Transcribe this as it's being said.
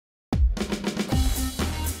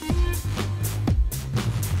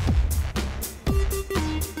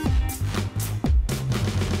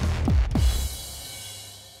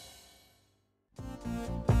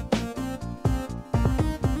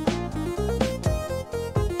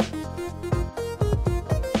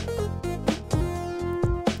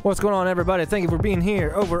What's going on, everybody? Thank you for being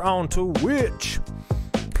here over on Twitch.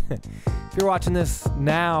 If you're watching this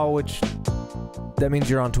now, which that means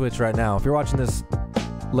you're on Twitch right now. If you're watching this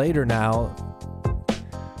later now,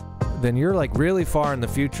 then you're like really far in the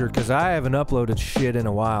future, because I haven't uploaded shit in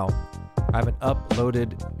a while. I haven't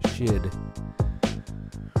uploaded shit.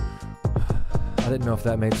 I didn't know if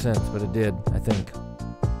that made sense, but it did, I think.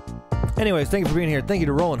 Anyways, thank you for being here. Thank you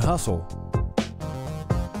to Roll and Hustle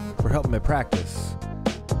for helping me practice.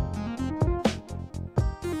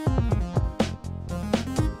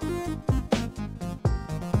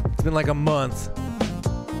 It's been like a month.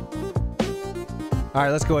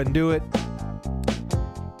 Alright, let's go ahead and do it.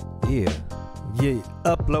 Yeah.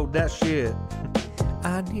 Upload that shit.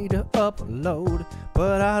 I need to upload,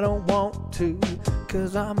 but I don't want to,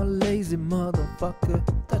 cause I'm a lazy motherfucker.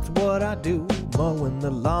 That's what I do. Mowing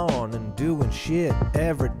the lawn and doing shit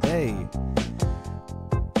every day.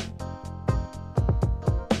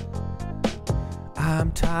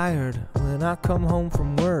 I'm tired when I come home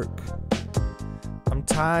from work. I'm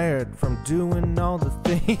tired from doing all the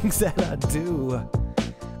things that I do.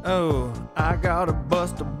 Oh, I gotta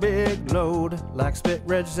bust a big load, like Spit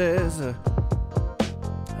Reg says.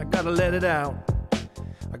 I gotta let it out.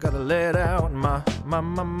 I gotta let out my. I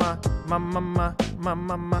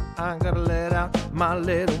gotta let out my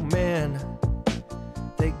little men.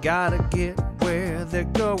 They gotta get where they're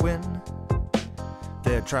going.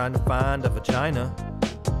 They're trying to find a vagina.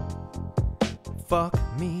 Fuck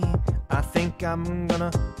me. I think I'm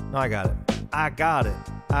gonna. No, I got it. I got it.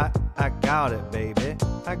 I got it, baby.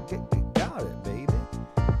 I got it, baby.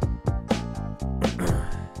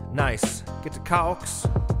 Nice. Get the calks.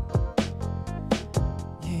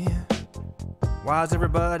 Yeah. Why is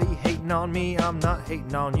everybody hating on me? I'm not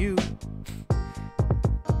hating on you.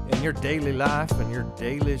 In your daily life and your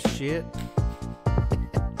daily shit.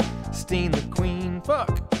 Steen the Queen.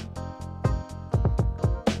 Fuck.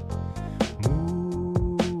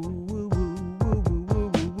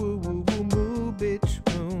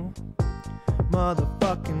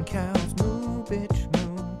 Motherfucking cows, moo, bitch,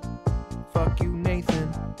 moo. Fuck you, Nathan.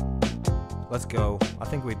 Let's go. I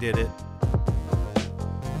think we did it.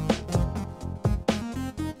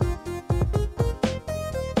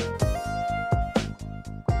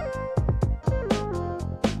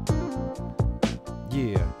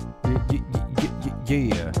 Yeah.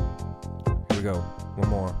 Yeah. Here we go. One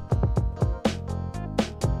more.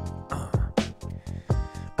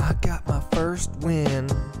 I got my first win.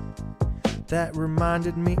 That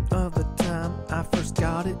reminded me of the time I first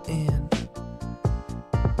got it in.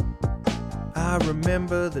 I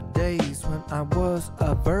remember the days when I was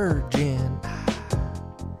a virgin.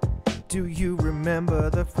 Do you remember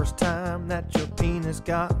the first time that your penis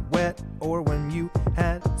got wet? Or when you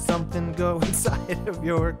had something go inside of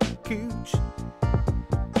your cooch?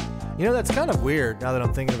 You know, that's kind of weird now that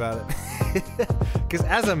I'm thinking about it. Because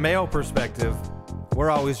as a male perspective, we're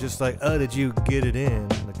always just like, oh, did you get it in?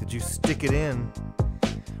 Like, did you stick it in?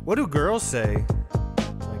 What do girls say?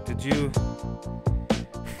 Like, did you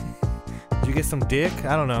get some dick?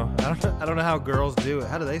 I don't know. I don't know how girls do it.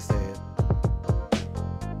 How do they say it?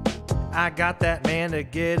 I got that man to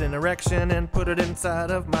get an erection and put it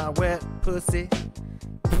inside of my wet pussy.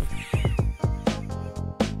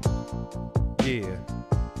 Yeah.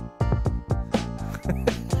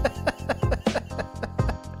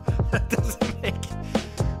 That doesn't make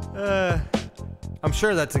I'm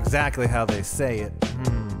sure that's exactly how they say it.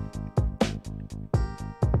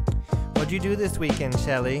 What'd you do this weekend,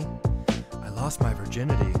 Shelly? I lost my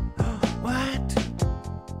virginity. What?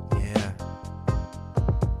 Yeah.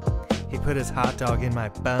 He put his hot dog in my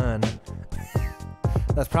bun.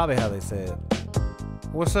 That's probably how they say it.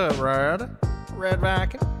 What's up, Red? Red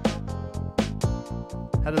Vacuum?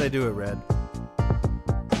 How do they do it, Red?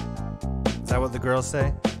 Is that what the girls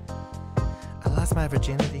say? I lost my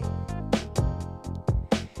virginity.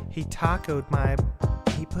 He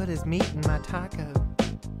put his meat in my taco.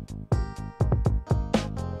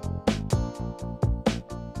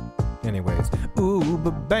 Anyways, ooh,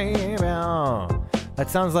 baby, that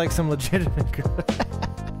sounds like some legitimate girl.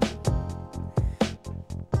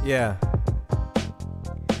 Yeah.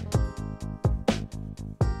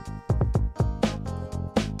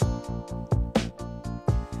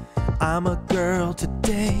 I'm a girl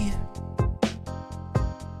today.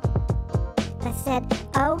 I said,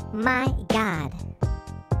 oh my God.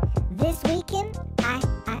 This weekend, I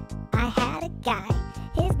had a guy.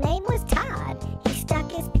 His name was Todd. He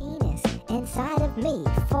stuck his penis inside of me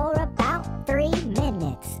for about 3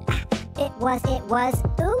 minutes. It was,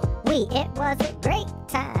 ooh-wee, it was a great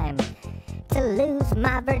time to lose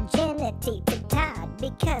my virginity to Todd,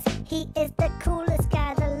 because he is the coolest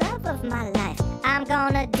guy, the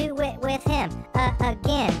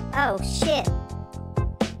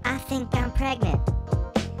pregnant.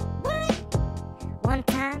 What? One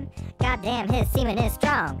time, goddamn, his semen is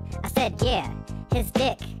strong. I said, yeah, his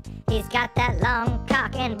dick, he's got that long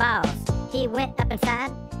cock and balls. He went up inside,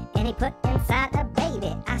 and he put inside a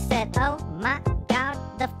baby. I said, oh my God,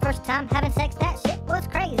 the first time having sex, that shit was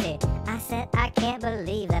crazy. I said, I can't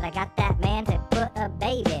believe that I got that man to put a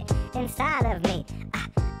baby inside of me.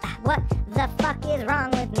 What the fuck is wrong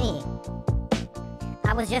with me?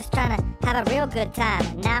 I was just trying to have a real good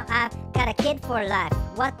time. Now I've got a kid for life.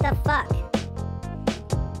 What the fuck?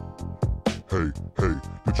 Hey,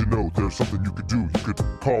 did you know there's something you could do? You could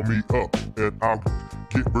call me up and I'll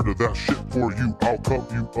get rid of that shit for you. I'll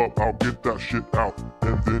cup you up, I'll get that shit out,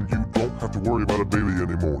 and then you don't have to worry about a baby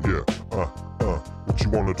anymore. Yeah, what you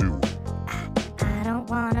wanna do? I don't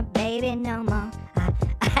want a baby no more.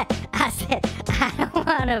 I said, I don't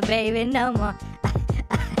want a baby no more.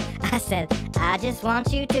 I said, I just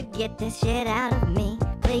want you to get this shit out of me.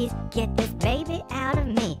 Please get this baby out of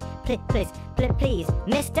me. Please,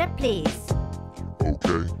 mister, please.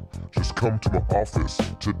 Okay, just come to my office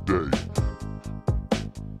today.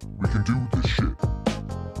 We can do this shit.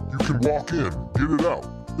 You can walk in, get it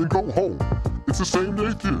out, then go home. It's a same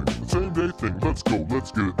day thing, Let's go,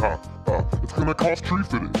 let's get it. It's gonna cost tree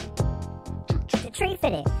fitting. Tree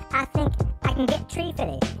fitting. I think I can get tree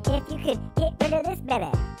fitting. If you could get rid of this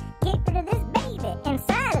baby. Get rid of this baby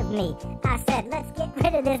inside of me. I said, let's get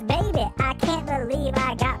rid of this baby. I can't believe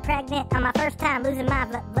I got pregnant on my first time losing my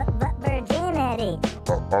virginity.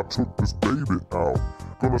 I took this baby out.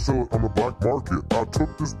 Gonna sell it on the black market. I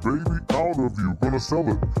took this baby out of you. Gonna sell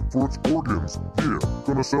it for its organs. Yeah,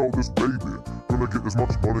 gonna sell this baby. Gonna get as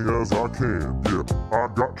much money as I can. Yeah, I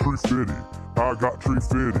got tree fitty.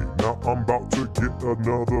 Now I'm about to get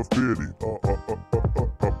another fitty.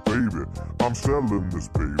 Baby, I'm selling this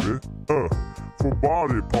baby. For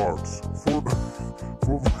body parts.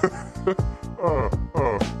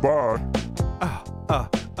 Bye.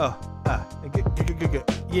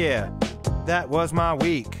 Yeah, that was my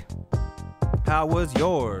week. How was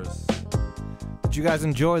yours? Did you guys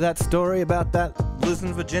enjoy that story about that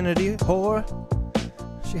losing virginity whore?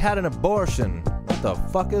 She had an abortion. What the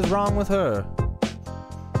fuck is wrong with her?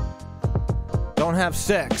 Don't have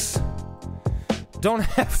sex. Don't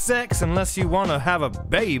have sex unless you want to have a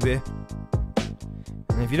baby.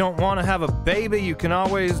 And if you don't want to have a baby, you can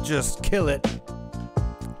always just kill it.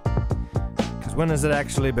 Because when does it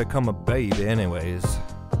actually become a baby anyways?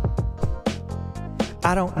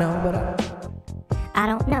 I don't know, but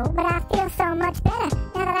I feel so much better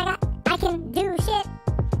now that I can do shit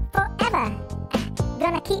forever.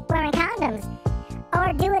 Gonna keep wearing condoms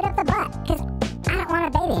or do it up the butt, cause I don't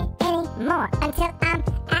want a baby anymore until I'm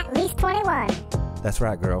at least 21. That's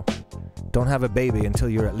right, girl. Don't have a baby until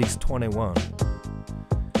you're at least 21.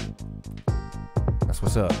 That's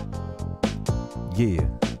what's up. Yeah.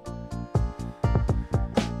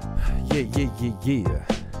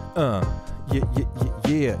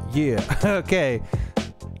 Yeah. Okay.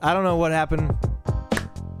 I don't know what happened.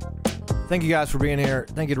 Thank you guys for being here.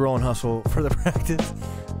 Thank you to Roll and Hustle for the practice.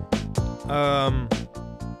 I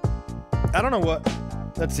don't know what.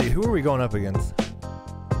 Let's see. Who are we going up against?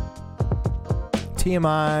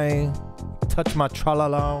 TMI. Touch my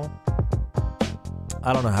tralala.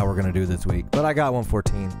 I don't know how we're going to do this week, but I got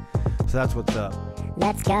 114. So that's what's up.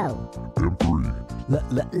 Let's go. M3.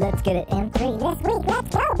 Let's get it M3 this week. Let's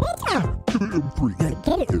go, bitch.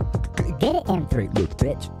 Get it M3. Get it M3,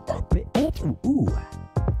 bitch. Bitch. Ooh.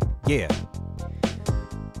 Yeah.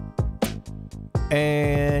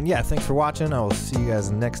 And yeah, thanks for watching. I will see you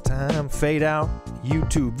guys next time. Fade out.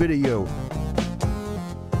 YouTube video.